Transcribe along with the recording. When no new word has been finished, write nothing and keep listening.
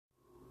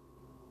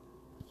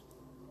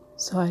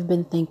So I've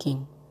been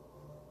thinking,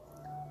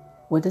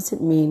 what does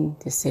it mean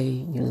to say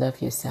you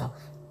love yourself?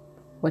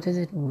 What does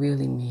it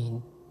really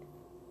mean?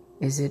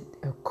 Is it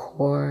a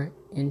core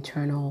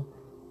internal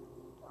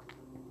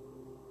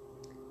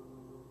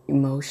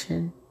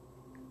emotion,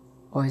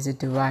 or is it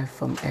derived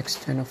from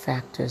external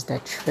factors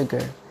that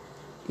trigger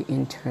the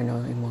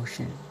internal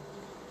emotion?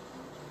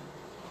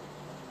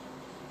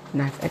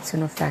 Now, if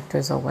external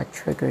factors are what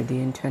trigger the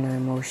internal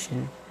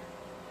emotion,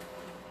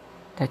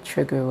 that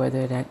trigger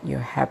whether that you're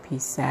happy,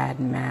 sad,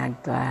 mad,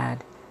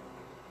 glad,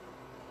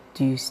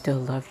 do you still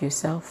love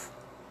yourself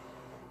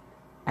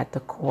at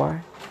the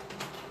core,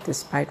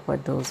 despite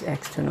what those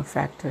external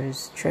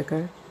factors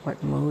trigger,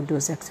 what mood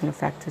those external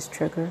factors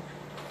trigger?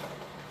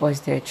 Or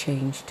is there a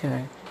change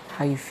to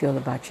how you feel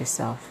about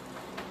yourself?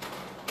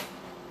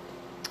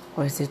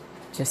 Or is it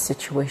just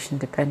situation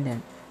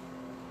dependent?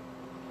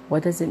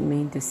 What does it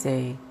mean to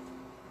say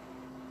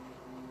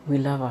we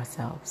love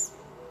ourselves,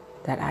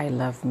 that I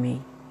love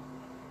me?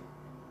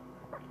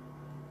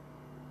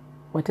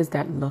 What does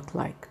that look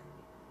like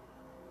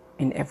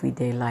in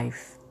everyday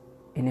life,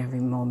 in every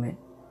moment?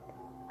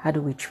 How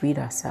do we treat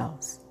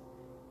ourselves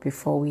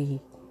before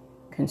we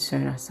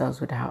concern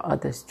ourselves with how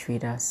others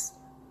treat us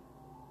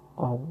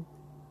or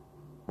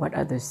what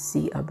others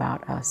see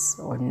about us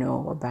or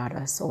know about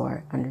us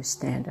or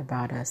understand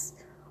about us?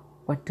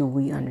 What do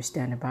we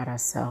understand about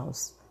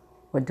ourselves?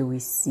 What do we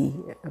see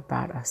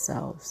about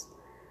ourselves?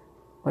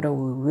 What are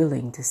we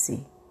willing to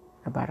see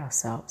about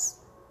ourselves?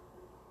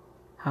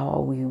 How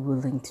are we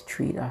willing to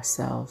treat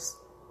ourselves?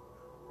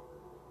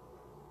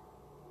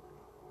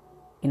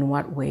 In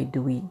what way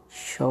do we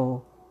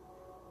show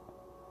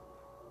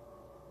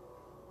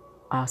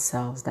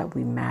ourselves that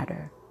we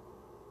matter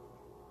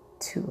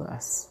to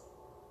us?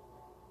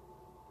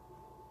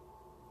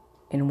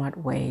 In what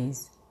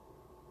ways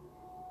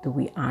do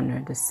we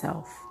honor the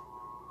self?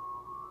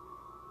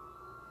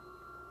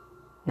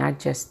 Not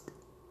just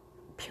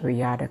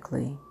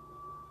periodically,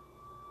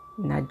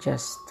 not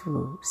just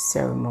through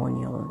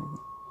ceremonial,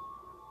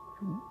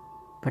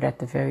 but at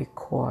the very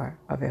core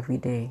of every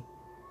day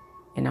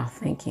in our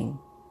thinking,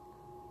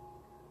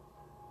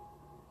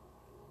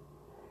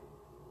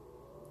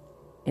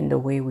 in the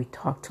way we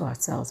talk to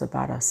ourselves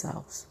about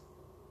ourselves.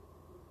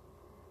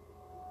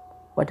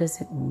 What does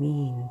it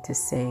mean to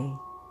say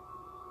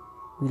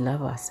we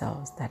love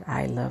ourselves, that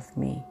I love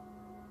me,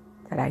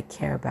 that I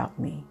care about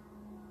me,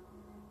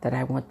 that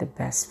I want the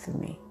best for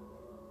me,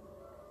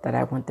 that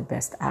I want the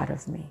best out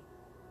of me,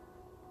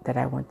 that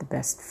I want the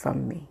best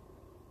from me?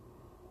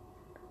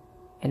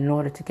 In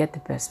order to get the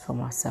best from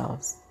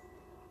ourselves,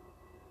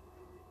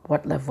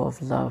 what level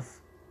of love,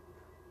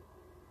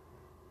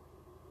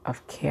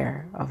 of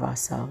care of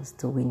ourselves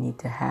do we need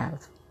to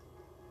have?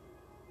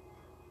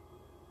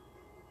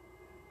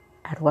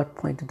 At what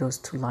point do those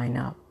two line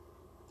up?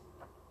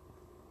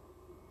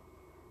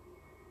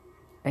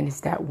 And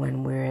is that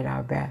when we're at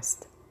our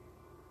best?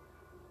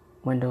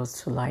 When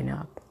those two line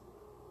up?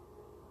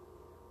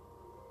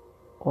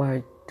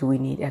 Or do we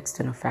need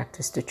external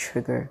factors to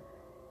trigger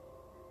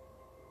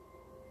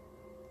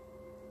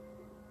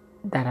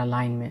that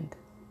alignment?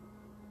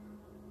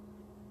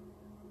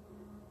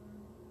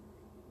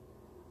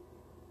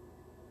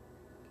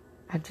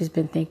 I've just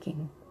been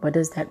thinking, what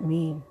does that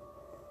mean?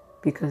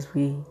 Because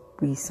we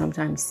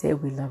sometimes say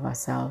we love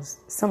ourselves.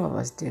 Some of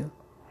us do.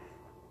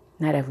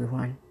 Not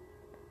everyone.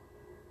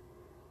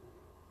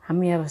 How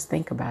many of us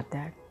think about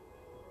that?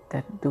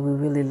 That do we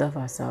really love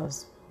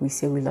ourselves? We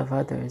say we love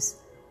others,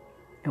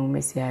 and we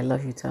may say I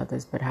love you to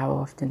others, but how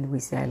often do we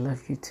say I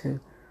love you to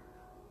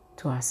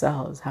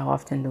ourselves? How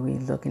often do we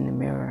look in the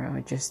mirror or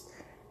just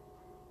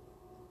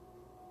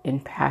in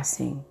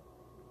passing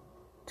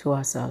to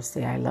ourselves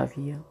say I love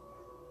you?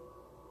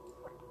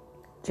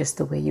 Just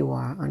the way you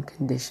are,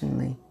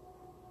 unconditionally.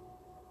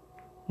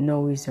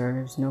 No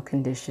reserves, no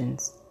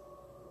conditions.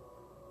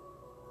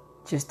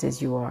 Just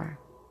as you are.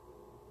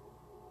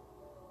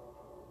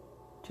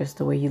 Just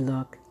the way you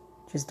look,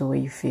 just the way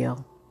you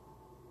feel.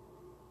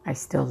 I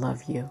still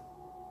love you.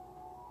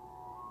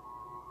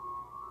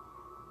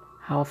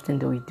 How often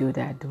do we do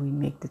that? Do we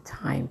make the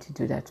time to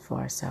do that for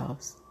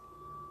ourselves?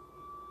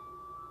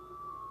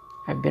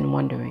 I've been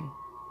wondering.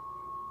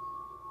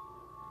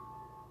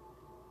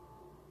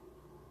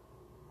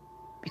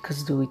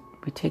 Because do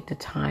we take the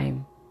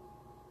time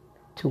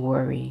to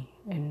worry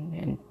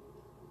and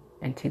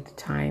take the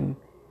time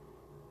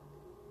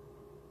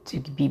to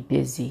be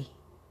busy?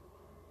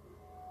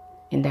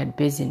 In that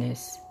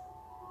busyness,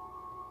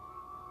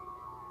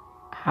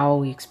 how are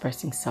we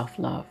expressing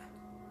self-love?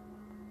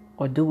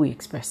 Or do we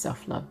express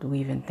self-love? Do we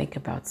even think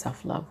about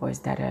self-love? Or is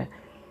that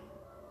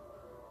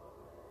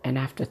an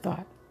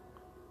afterthought?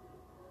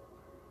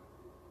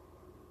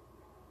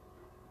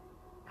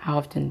 How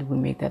often do we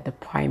make that the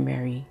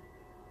primary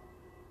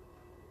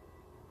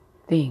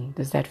thing?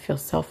 Does that feel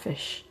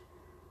selfish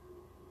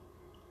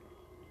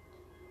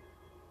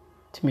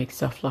to make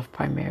self-love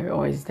primary?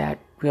 Or is that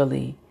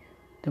really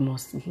the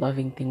most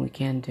loving thing we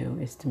can do,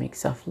 is to make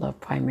self-love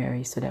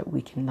primary so that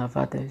we can love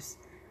others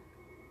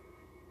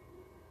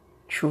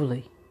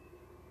truly?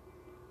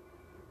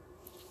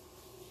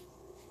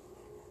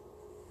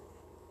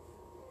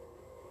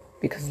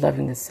 Because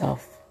loving the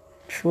self,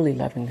 truly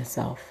loving the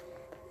self,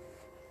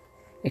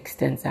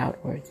 extends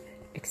outwards,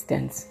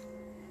 extends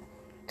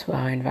to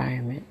our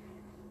environment,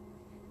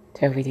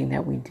 to everything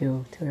that we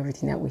do, to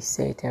everything that we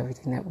say, to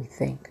everything that we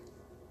think,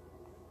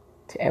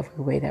 to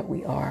every way that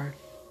we are.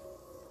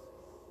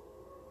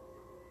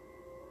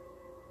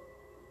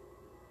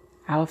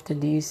 How often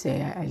do you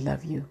say, I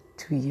love you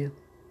to you?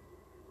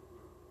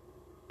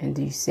 And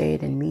do you say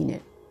it and mean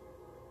it?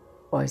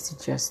 Or is it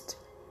just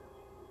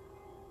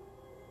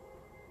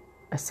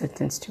a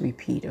sentence to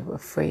repeat or a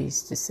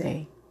phrase to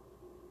say?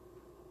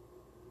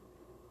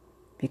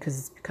 Because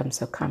it's become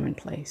so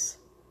commonplace.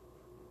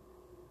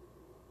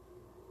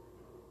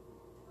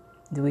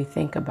 Do we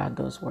think about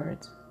those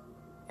words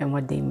and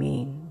what they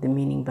mean, the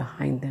meaning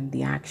behind them,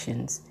 the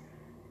actions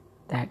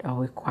that are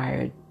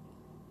required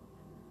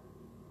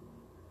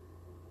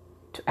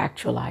to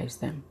actualize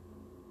them?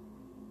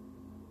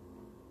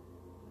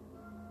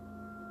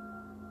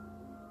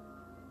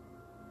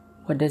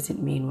 What does it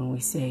mean when we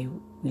say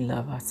we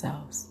love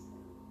ourselves?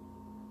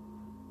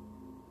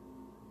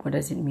 What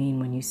does it mean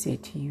when you say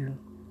to you,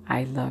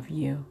 I love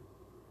you?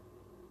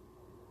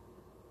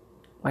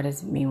 What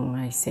does it mean when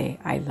I say,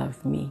 I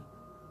love me?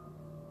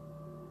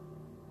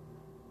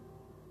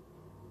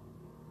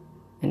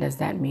 And does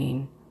that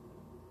mean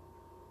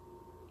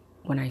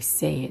when I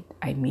say it,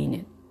 I mean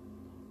it?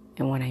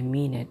 And when I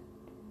mean it,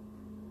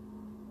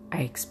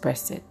 I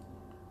express it.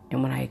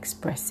 And when I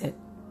express it,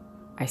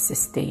 I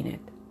sustain it.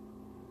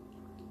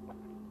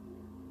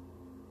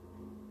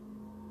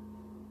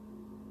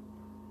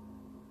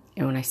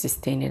 And when I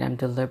sustain it, I'm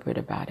deliberate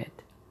about it.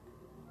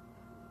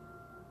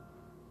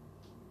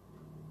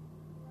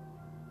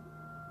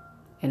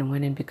 And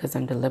when and because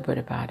I'm deliberate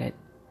about it,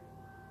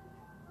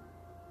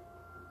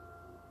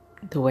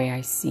 the way I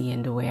see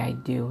and the way I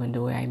do and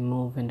the way I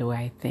move and the way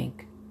I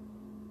think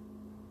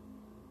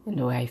and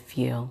the way I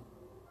feel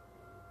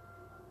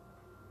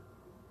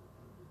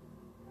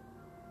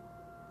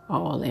are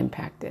all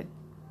impacted.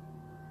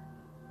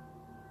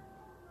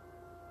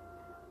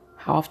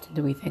 How often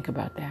do we think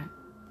about that?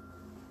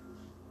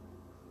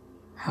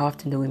 How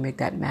often do we make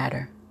that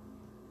matter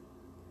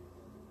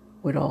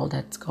with all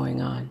that's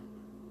going on?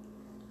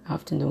 How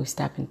often do we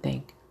stop and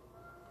think?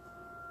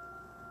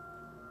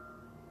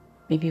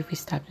 Maybe if we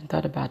stopped and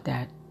thought about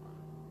that,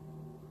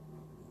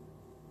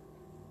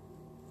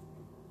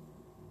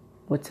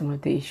 would some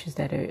of the issues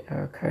that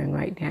are occurring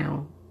right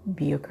now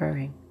be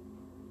occurring?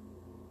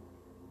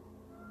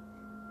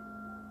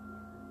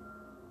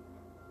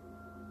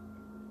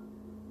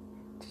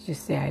 To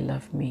just say, I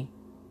love me.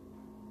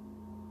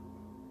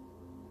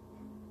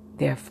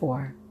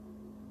 Therefore,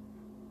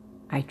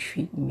 I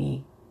treat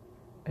me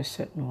a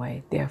certain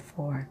way.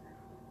 Therefore,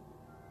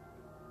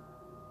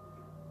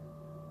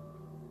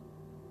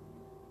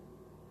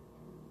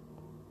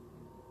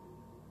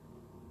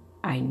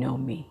 I know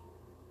me.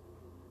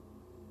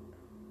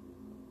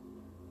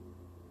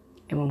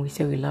 And when we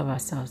say we love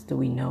ourselves, do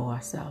we know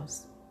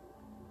ourselves?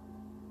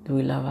 Do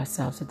we love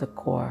ourselves at the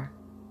core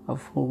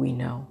of who we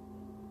know?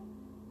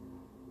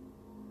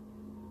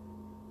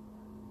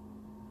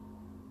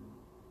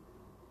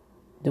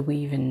 Do we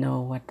even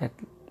know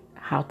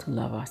how to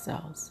love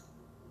ourselves?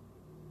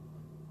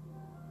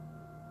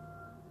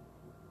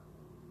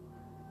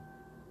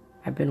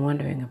 I've been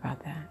wondering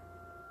about that.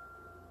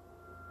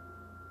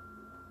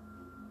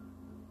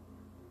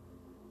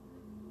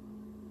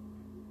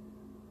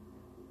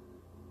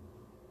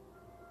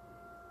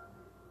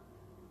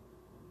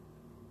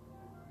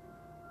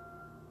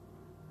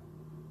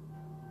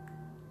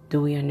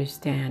 Do we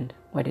understand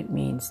what it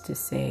means to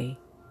say,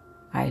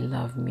 I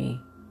love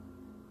me?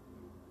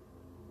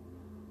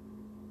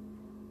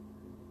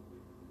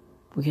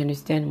 We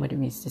understand what it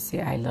means to say,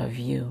 I love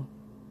you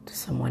to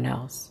someone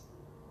else.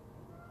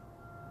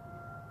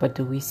 But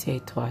do we say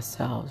it to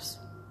ourselves?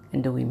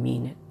 And do we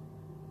mean it?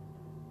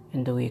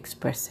 And do we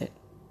express it?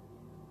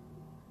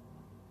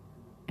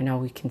 And are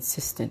we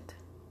consistent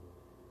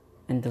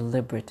and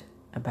deliberate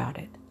about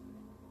it?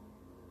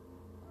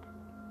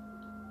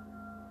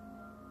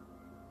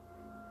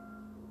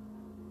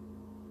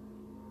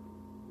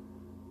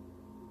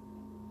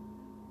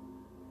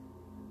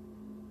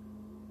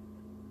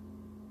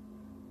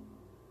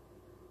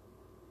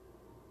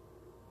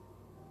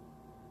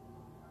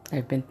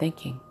 I've been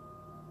thinking.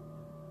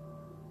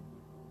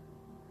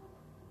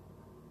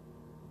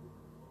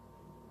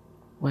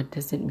 What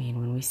does it mean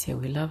when we say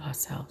we love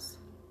ourselves?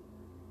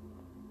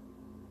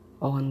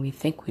 Or when we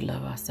think we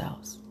love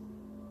ourselves?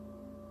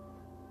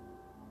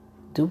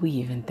 Do we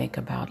even think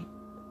about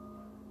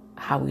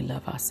how we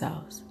love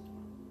ourselves?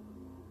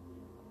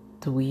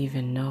 Do we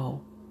even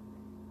know?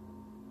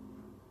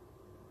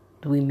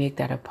 Do we make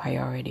that a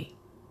priority?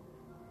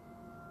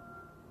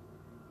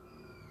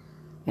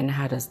 And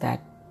how does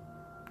that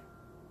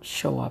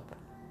show up?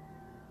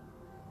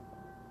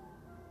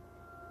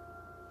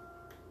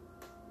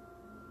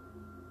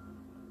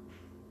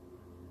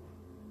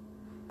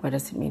 What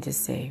does it mean to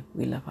say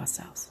we love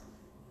ourselves?